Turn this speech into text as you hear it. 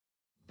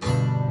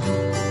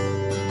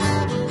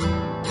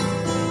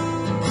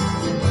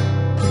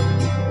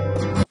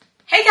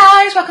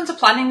guys, welcome to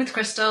Planning with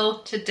Crystal.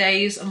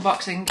 Today's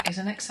unboxing is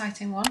an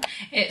exciting one.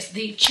 It's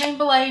the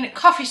Chamberlain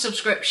coffee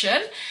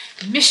subscription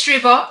mystery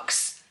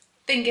box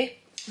thingy.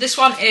 This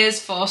one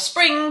is for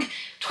spring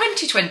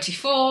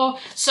 2024.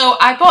 So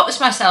I bought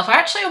this myself. I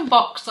actually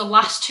unboxed the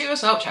last two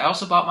as well, which I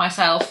also bought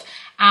myself.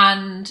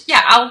 And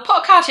yeah, I'll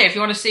put a card here if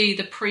you want to see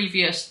the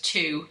previous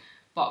two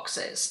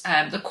boxes.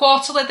 The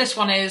quarterly, this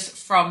one is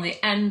from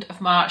the end of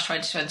March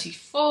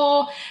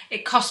 2024.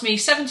 It cost me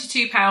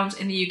 £72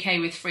 in the UK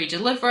with free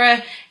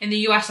delivery. In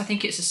the US, I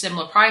think it's a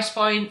similar price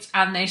point,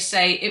 and they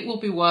say it will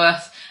be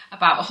worth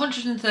about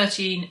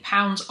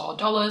 £113 or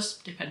dollars,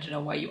 depending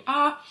on where you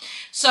are.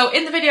 So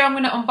in the video, I'm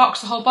going to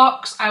unbox the whole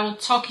box. I will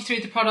talk you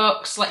through the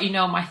products, let you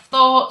know my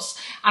thoughts,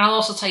 and I'll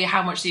also tell you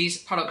how much these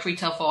products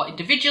retail for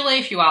individually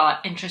if you are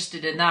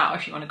interested in that, or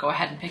if you want to go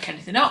ahead and pick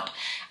anything up.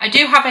 I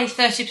do have a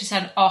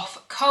 30%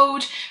 off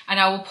code, and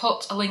I will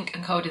put a link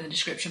and code in the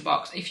description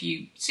box if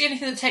you see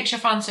anything that takes your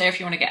fancy, or if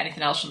you want to get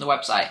anything else from the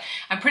website.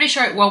 I'm pretty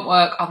sure it won't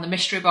work on the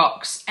mystery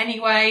box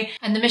anyway,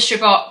 and the mystery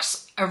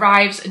box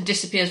arrives and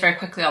disappears very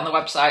quickly on the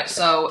website,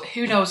 so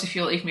who knows if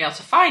you'll even be able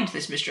to find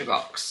this mystery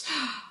box.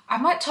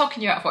 I'm like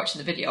talking you out of watching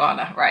the video, aren't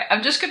I? Right,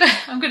 I'm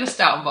gonna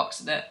start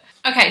unboxing it.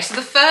 Okay, so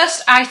the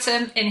first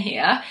item in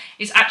here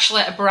is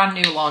actually a brand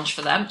new launch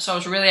for them, so I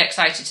was really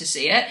excited to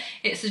see it.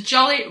 It's the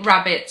Jolly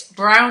Rabbit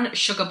Brown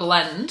Sugar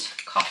Blend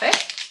coffee.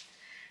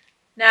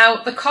 Now,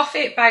 the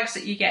coffee bags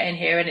that you get in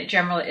here, and it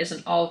generally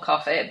isn't all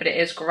coffee, but it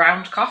is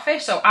ground coffee.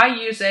 So I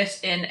use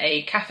this in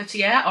a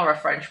cafetiere or a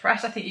French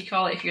press, I think you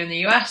call it if you're in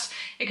the US.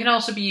 It can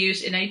also be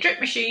used in a drip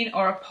machine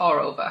or a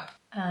pour over.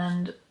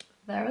 And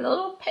there are the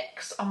little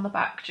pics on the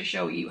back to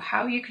show you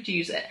how you could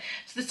use it.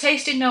 So the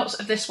tasting notes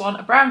of this one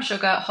are brown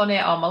sugar, honey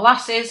or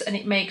molasses, and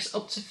it makes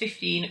up to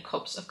 15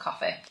 cups of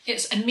coffee.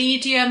 It's a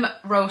medium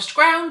roast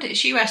ground,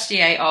 it's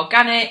USDA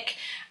organic,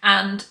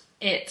 and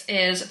it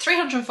is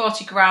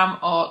 340 gram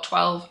or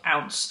 12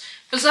 ounce.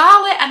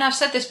 Bizarrely, and I've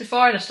said this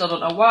before and I still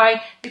don't know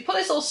why, they put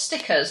these little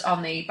stickers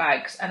on the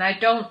bags and I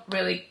don't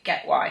really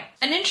get why.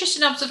 An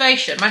interesting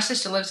observation, my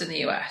sister lives in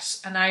the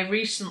US and I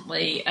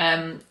recently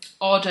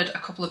ordered a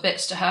couple of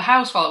bits to her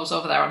house while I was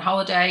over there on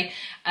holiday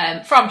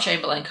from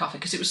Chamberlain coffee,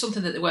 because it was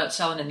something that they weren't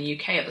selling in the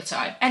UK at the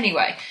time.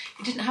 Anyway,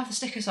 it didn't have the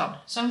stickers on,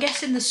 so I'm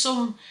guessing there's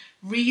some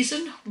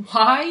reason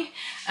why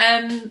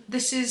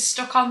this is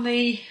stuck on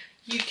the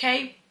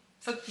UK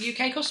for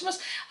UK customers.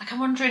 Like, I'm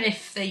wondering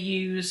if they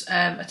use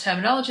a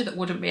terminology that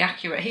wouldn't be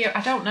accurate here.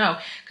 I don't know,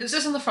 because it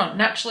says on the front,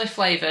 naturally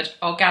flavoured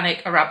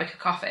organic Arabica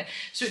coffee.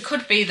 So it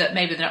could be that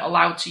maybe they're not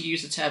allowed to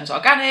use the terms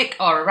organic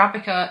or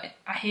Arabica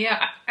here.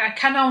 I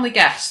can only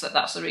guess that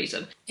that's the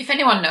reason. If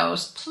anyone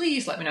knows,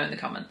 please let me know in the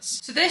comments.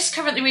 So this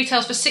currently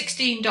retails for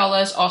 $16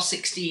 or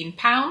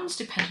 £16,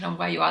 depending on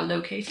where you are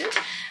located.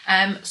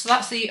 So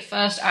that's the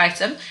first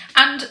item.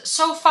 And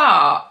so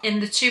far,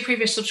 in the two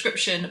previous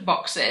subscription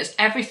boxes,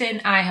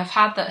 everything I have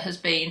had that has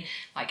been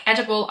like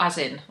edible, as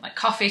in like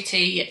coffee,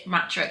 tea,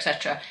 matcha,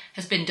 etc.,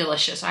 has been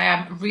delicious. I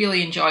am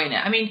really enjoying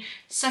it. I mean,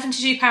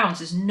 £72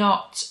 is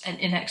not an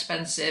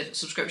inexpensive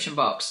subscription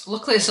box.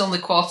 Luckily, it's only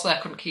quarterly. I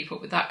couldn't keep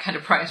up with that kind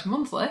of price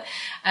monthly.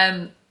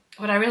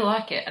 But I really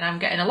like it, and I'm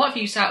getting a lot of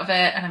use out of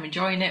it, and I'm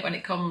enjoying it when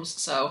it comes.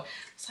 So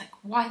it's like,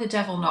 why the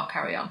devil not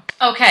carry on?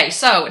 Okay,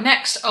 so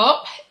next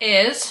up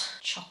is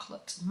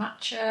chocolate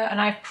matcha,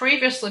 and I've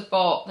previously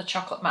bought the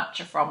chocolate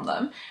matcha from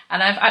them,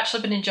 and I've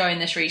actually been enjoying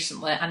this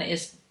recently, and it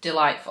is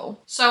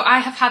delightful. So I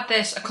have had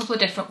this a couple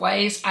of different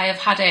ways. I have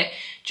had it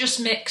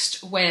just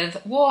mixed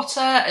with water,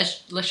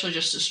 as literally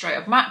just a straight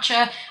up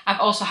matcha.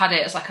 I've also had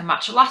it as like a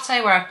matcha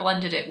latte where I've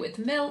blended it with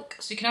milk,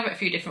 so you can have it a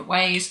few different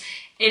ways.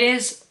 It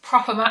is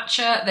proper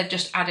matcha, they've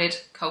just added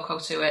cocoa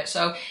to it,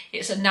 so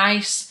it's a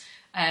nice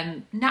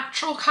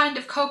natural kind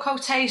of cocoa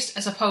taste,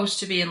 as opposed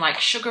to being like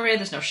sugary.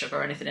 There's no sugar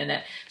or anything in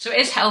it, so it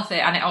is healthy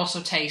and it also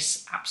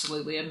tastes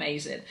absolutely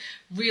amazing.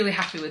 Really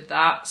happy with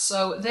that.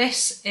 So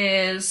this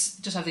is,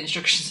 just have the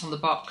instructions on the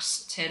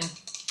box tin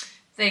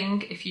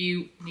thing if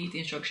you need the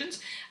instructions.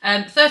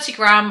 30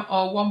 gram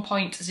or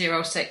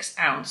 1.06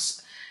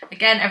 ounce.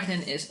 Again,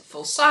 everything is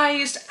full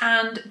sized,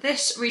 and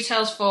this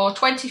retails for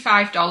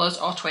 $25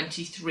 or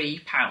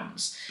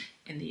 £23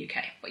 in the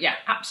UK. But yeah,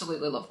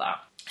 absolutely love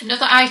that.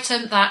 Another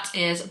item that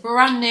is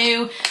brand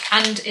new,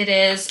 and it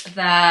is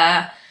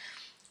their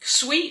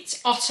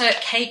Sweet Otter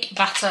Cake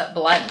Batter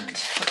Blend,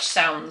 which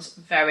sounds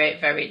very,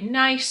 very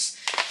nice.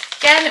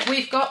 Again,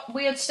 we've got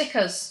weird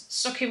stickers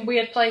stuck in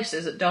weird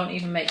places that don't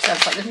even make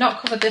sense. Like, they've not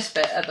covered this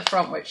bit at the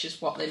front, which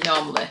is what they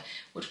normally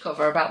would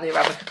cover about the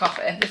Arabica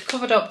coffee. They've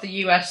covered up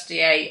the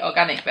USDA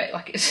organic bit.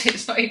 Like,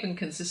 it's not even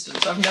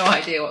consistent, so I've no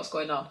idea what's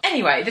going on.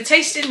 Anyway, the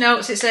tasting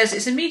notes, it says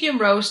it's a medium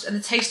roast, and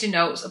the tasting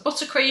notes are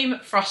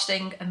buttercream,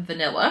 frosting and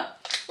vanilla.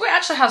 Oh, it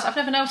actually has, I've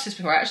never noticed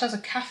before, it actually has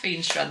a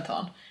caffeine strength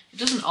on. It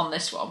doesn't on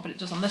this one, but it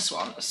does on this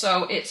one.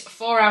 So it's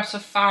 4 out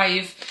of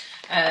 5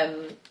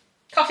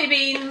 coffee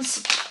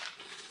beans.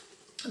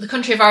 The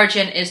country of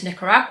origin is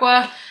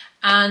Nicaragua,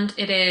 and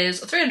it is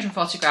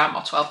 340 gram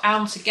or 12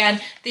 ounce. Again,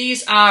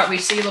 these are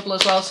resealable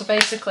as well, so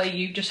basically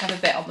you just have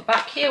a bit on the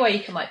back here where you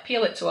can like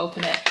peel it to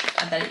open it,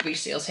 and then it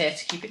reseals here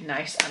to keep it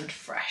nice and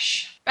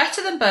fresh.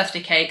 Better than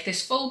birthday cake,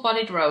 this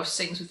full-bodied roast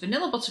sings with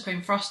vanilla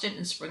buttercream frosting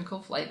and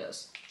sprinkle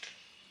flavours.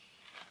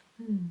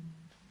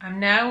 I'm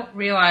now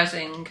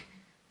realising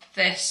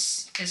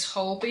this is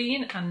whole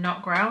bean and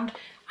not ground.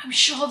 I'm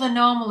sure they're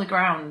normally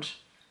ground.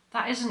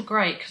 That isn't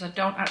great because I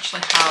don't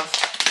actually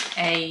have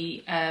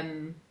a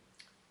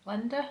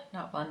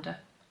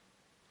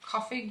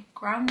coffee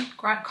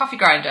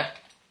grinder.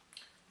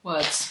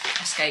 Words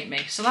escape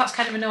me. So that's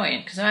kind of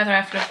annoying because either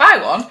I have to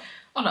buy one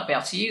or not be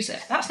able to use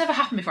it. That's never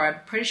happened before.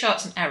 I'm pretty sure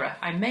it's an error.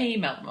 I may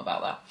email them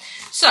about that.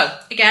 So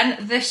again,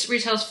 this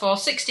retails for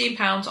 £16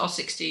 or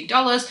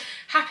 $16.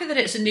 Happy that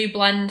it's a new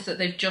blend that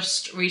they've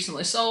just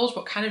recently sold,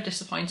 but kind of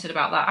disappointed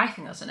about that. I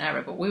think that's an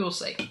error, but we will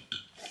see.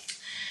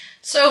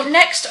 So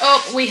next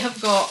up we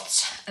have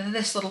got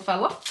this little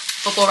fella,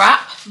 bubble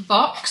wrap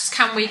box.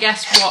 Can we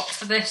guess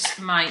what this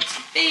might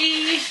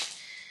be?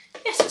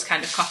 Yes, it's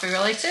kind of coffee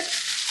related.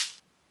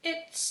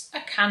 It's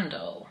a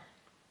candle,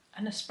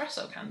 an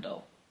espresso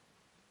candle.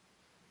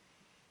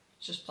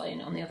 It's just plain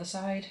on the other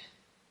side.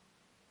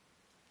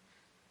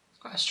 It's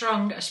quite a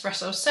strong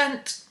espresso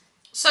scent.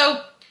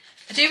 So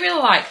I do really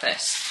like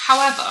this.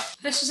 However,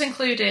 this was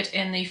included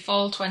in the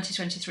fall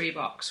 2023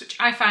 box, which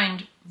I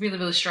find really,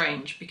 really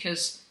strange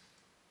because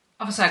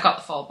obviously I got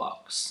the fall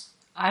box.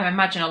 I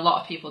imagine a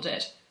lot of people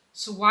did.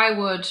 So why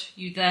would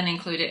you then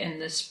include it in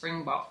the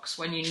spring box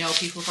when you know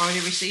people have already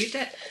received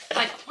it?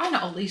 Like, why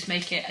not at least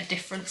make it a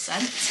different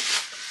scent?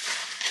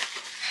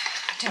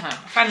 I don't know,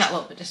 I find that a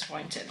little bit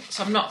disappointing.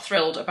 So I'm not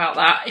thrilled about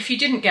that. If you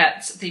didn't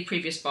get the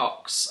previous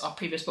box or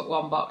previous book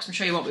one box, I'm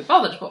sure you won't be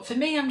bothered. But for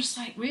me, I'm just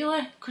like,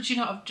 really? Could you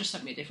not have just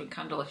sent me a different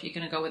candle if you're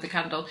going to go with the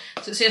candle?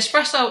 So it's the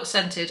espresso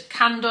scented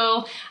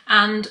candle,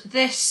 and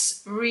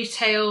this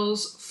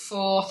retails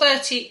for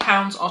 £30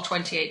 or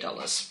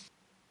 $28.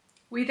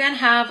 We then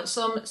have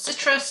some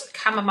citrus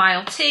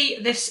chamomile tea.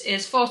 This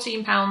is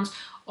 £14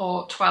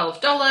 or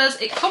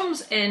 $12. It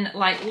comes in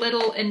like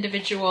little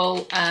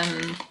individual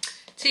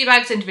tea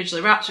bags,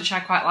 individually wrapped, which I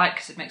quite like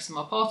because it makes them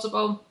more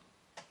portable.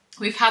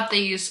 We've had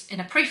these in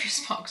a previous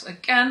box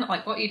again,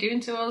 like what are you doing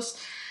to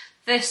us?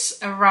 This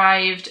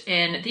arrived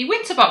in the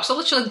winter box, so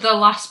literally the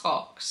last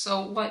box.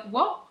 So like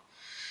what?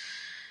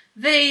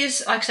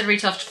 These, like I said,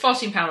 retail for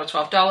 £14 or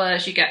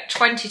 $12. You get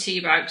 20 tea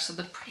bags, so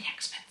they're pretty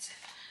expensive.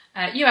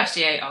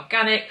 USDA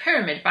organic,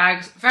 pyramid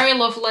bags, very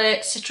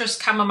lovely,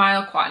 citrus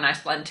chamomile, quite a nice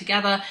blend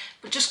together.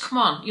 But just come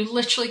on, you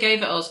literally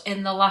gave it us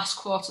in the last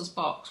quarter's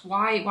box.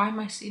 Why am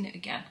I seeing it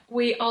again?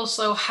 We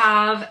also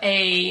have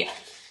a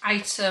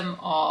item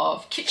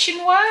of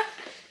kitchenware,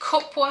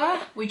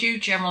 cupware. We do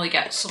generally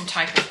get some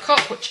type of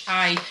cup, which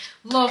I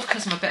love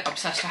because I'm a bit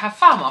obsessed. I have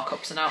far more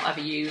cups than I'll ever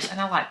use, and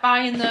I like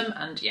buying them,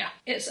 and yeah.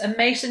 It's a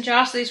mason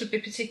jar, so these would be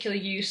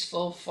particularly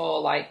useful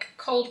for like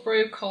cold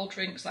brew, cold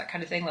drinks, that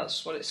kind of thing.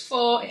 That's what it's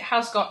for. It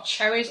has got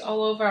cherries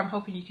all over. I'm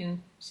hoping you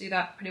can see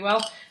that pretty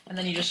well. And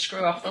then you just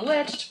screw off the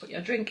lid to put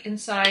your drink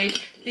inside.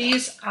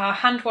 These are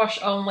hand wash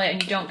only,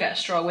 and you don't get a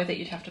straw with it.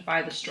 You'd have to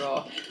buy the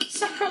straw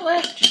separately,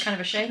 which is kind of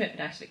a shame. It'd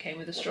be nice if it came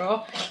with a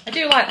straw. I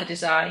do like the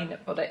design,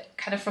 but it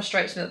kind of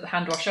frustrates me that the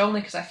hand wash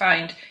only, because I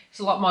find it's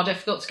a lot more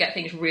difficult to get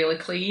things really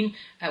clean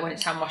when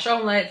it's hand wash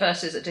only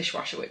versus a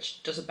dishwasher,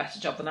 which does a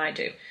better job than I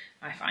do,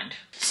 I find.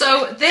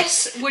 So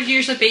this would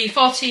usually be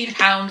 £14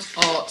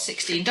 or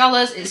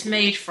 $16. It's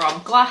made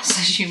from glass,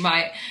 as you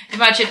might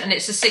imagine, and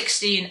it's a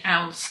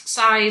 16-ounce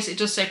size. It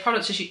does say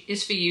product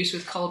is for use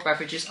with cold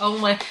beverages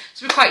only,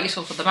 so it'd be quite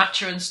useful for the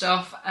matcha and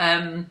stuff.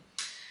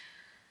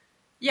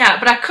 Yeah,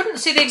 but I couldn't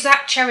see the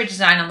exact cherry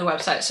design on the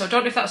website, so I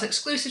don't know if that's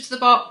exclusive to the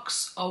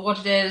box or what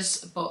it is,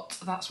 but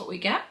that's what we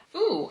get.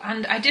 Ooh,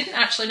 and I didn't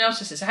actually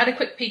notice this. I had a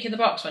quick peek in the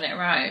box when it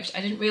arrived.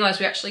 I didn't realise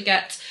we actually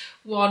get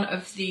one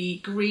of the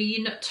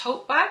green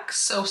tote bags,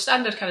 so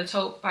standard kind of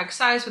tote bag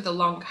size with the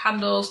long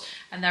handles,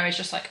 and there is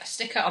just like a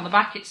sticker on the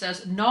back. It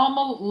says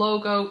normal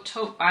logo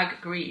tote bag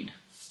green.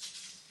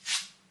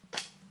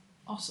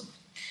 Awesome.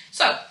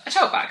 So, a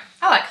tote bag.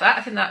 I like that.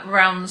 I think that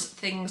rounds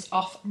things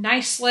off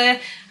nicely.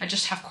 I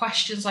just have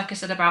questions, like I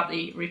said, about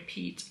the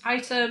repeat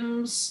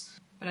items.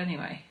 But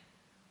anyway,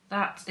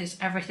 that is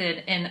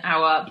everything in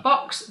our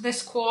box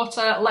this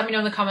quarter. Let me know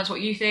in the comments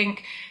what you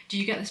think. Do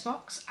you get this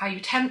box? Are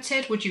you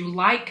tempted? Would you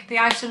like the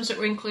items that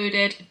were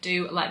included?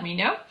 Do let me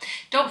know.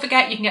 Don't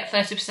forget you can get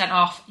 30%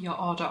 off your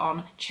order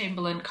on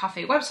Chamberlain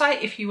Coffee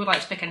website if you would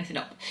like to pick anything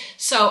up.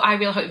 So I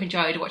really hope you've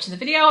enjoyed watching the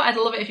video. I'd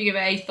love it if you give it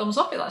a thumbs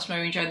up. It lets me know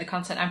you're enjoying the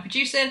content I'm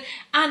producing.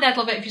 And I'd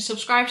love it if you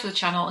subscribe to the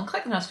channel and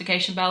click the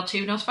notification bell to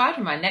be notified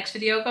when my next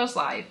video goes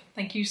live.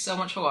 Thank you so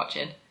much for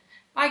watching.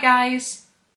 Bye guys.